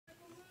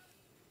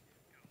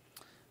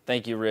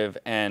Thank you, Riv.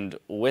 And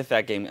with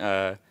that game,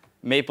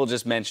 Maple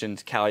just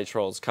mentioned Cali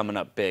Trolls coming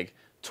up big.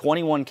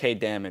 21K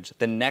damage.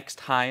 The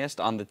next highest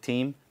on the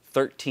team,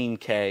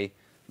 13K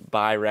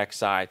by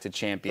Rek'Sai to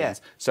champions.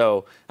 Yeah.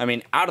 So, I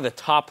mean, out of the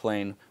top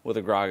lane with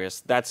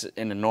Agragas, that's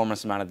an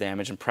enormous amount of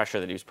damage and pressure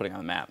that he was putting on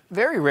the map.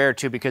 Very rare,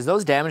 too, because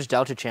those damage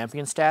dealt to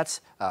champion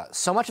stats,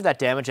 so much of that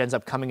damage ends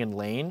up coming in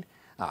lane.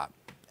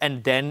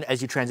 And then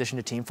as you transition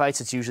to team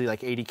fights, it's usually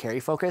like 80 carry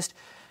focused.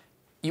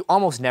 You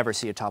almost never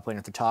see a top laner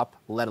at the top,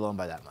 let alone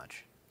by that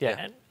much. Yeah,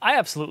 and I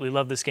absolutely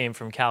love this game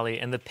from Cali,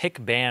 and the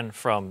pick ban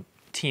from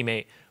Team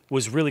 8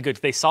 was really good.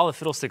 They saw the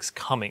Fiddlesticks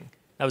coming.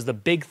 That was the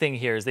big thing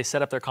here, is they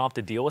set up their comp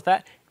to deal with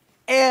that,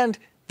 and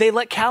they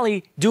let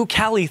Cali do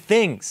Cali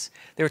things.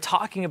 They were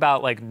talking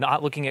about like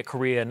not looking at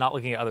Korea, not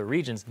looking at other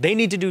regions. They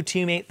need to do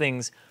Team 8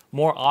 things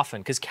more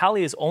often, because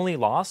Cali is only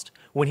lost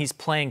when he's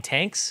playing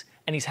tanks,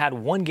 and he's had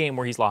one game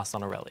where he's lost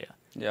on Aurelia.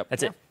 Yep.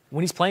 That's it.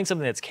 When he's playing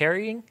something that's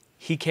carrying,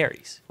 he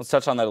carries. Let's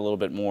touch on that a little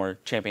bit more.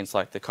 Champion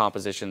select, the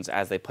compositions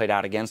as they played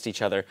out against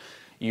each other.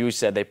 You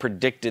said they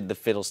predicted the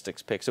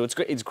Fiddlesticks pick. So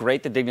it's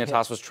great that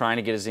Dignitas was trying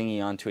to get a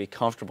Zingy onto a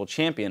comfortable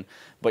champion,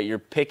 but you're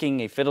picking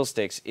a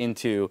Fiddlesticks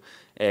into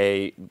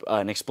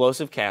an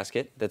explosive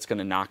casket that's going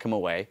to knock him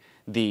away,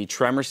 the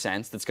tremor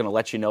sense that's going to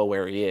let you know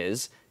where he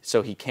is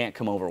so he can't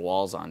come over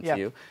walls onto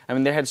you. I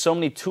mean, they had so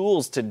many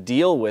tools to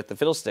deal with the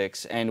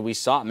Fiddlesticks, and we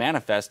saw it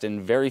manifest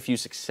in very few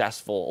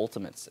successful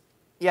ultimates.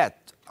 Yeah.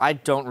 I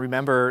don't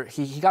remember.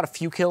 He got a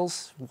few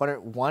kills.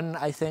 One,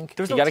 I think.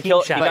 He got a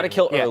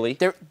kill early.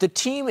 The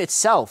team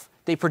itself,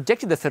 they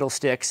predicted the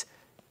Fiddlesticks,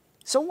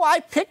 so why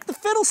pick the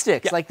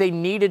Fiddlesticks? Yeah. Like, they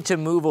needed to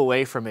move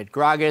away from it.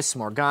 Gragas,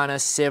 Morgana,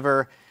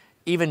 Sivir,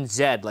 even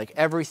Zed. Like,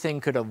 everything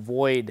could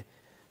avoid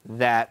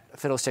that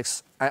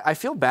Fiddlesticks. I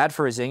feel bad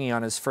for Zingy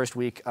on his first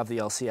week of the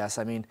LCS.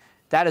 I mean,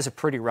 that is a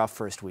pretty rough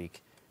first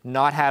week.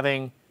 Not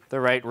having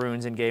the right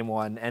runes in game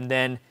one, and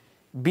then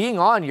being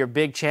on your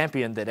big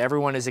champion that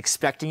everyone is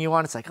expecting you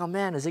on, it's like, oh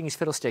man, Zingy's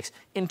Fiddlesticks,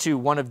 into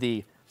one of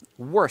the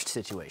worst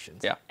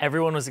situations. Yeah.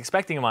 Everyone was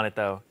expecting him on it,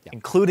 though,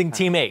 including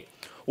Team 8.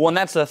 Well, and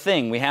that's the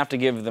thing. We have to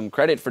give them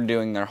credit for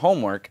doing their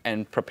homework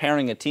and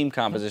preparing a team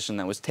composition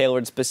that was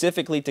tailored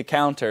specifically to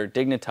counter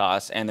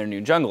Dignitas and their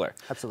new jungler.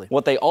 Absolutely.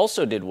 What they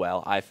also did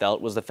well, I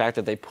felt, was the fact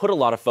that they put a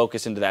lot of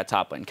focus into that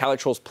top lane. Cali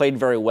Trolls played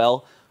very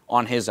well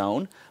on his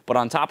own, but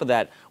on top of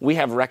that, we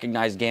have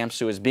recognized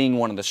Gamsu as being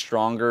one of the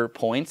stronger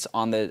points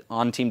on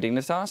Team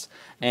Dignitas,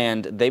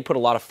 and they put a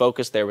lot of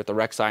focus there with the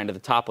Rek'Sai into the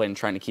top lane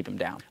trying to keep him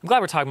down. I'm glad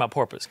we're talking about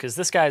Porpoise, because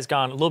this guy's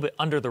gone a little bit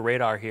under the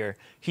radar here.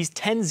 He's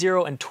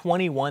 10-0 and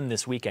 21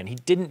 this weekend. He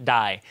didn't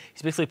die.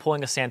 He's basically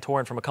pulling a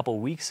Santorin from a couple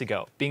weeks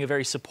ago, being a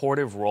very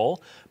supportive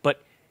role,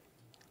 but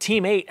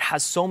Team 8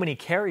 has so many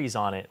carries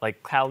on it,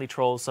 like Cali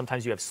Trolls.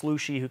 Sometimes you have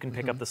Slushy who can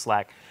pick up the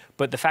slack,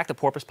 but the fact that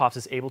Porpoise Pops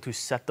is able to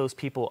set those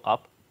people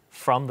up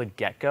from the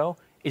get-go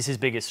is his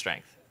biggest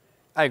strength.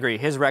 I agree.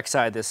 His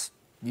Rek'Sai, this,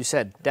 you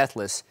said,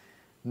 deathless,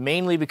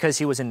 mainly because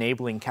he was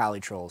enabling Cali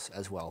Trolls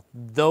as well.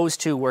 Those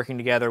two working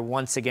together,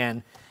 once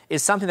again,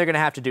 is something they're going to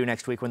have to do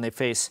next week when they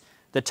face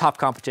the top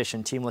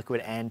competition, Team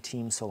Liquid and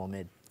Team Solo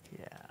Mid.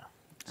 Yeah.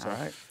 All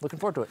right. Looking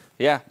forward to it.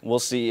 Yeah, we'll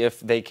see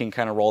if they can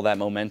kind of roll that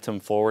momentum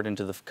forward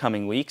into the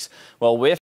coming weeks. Well, with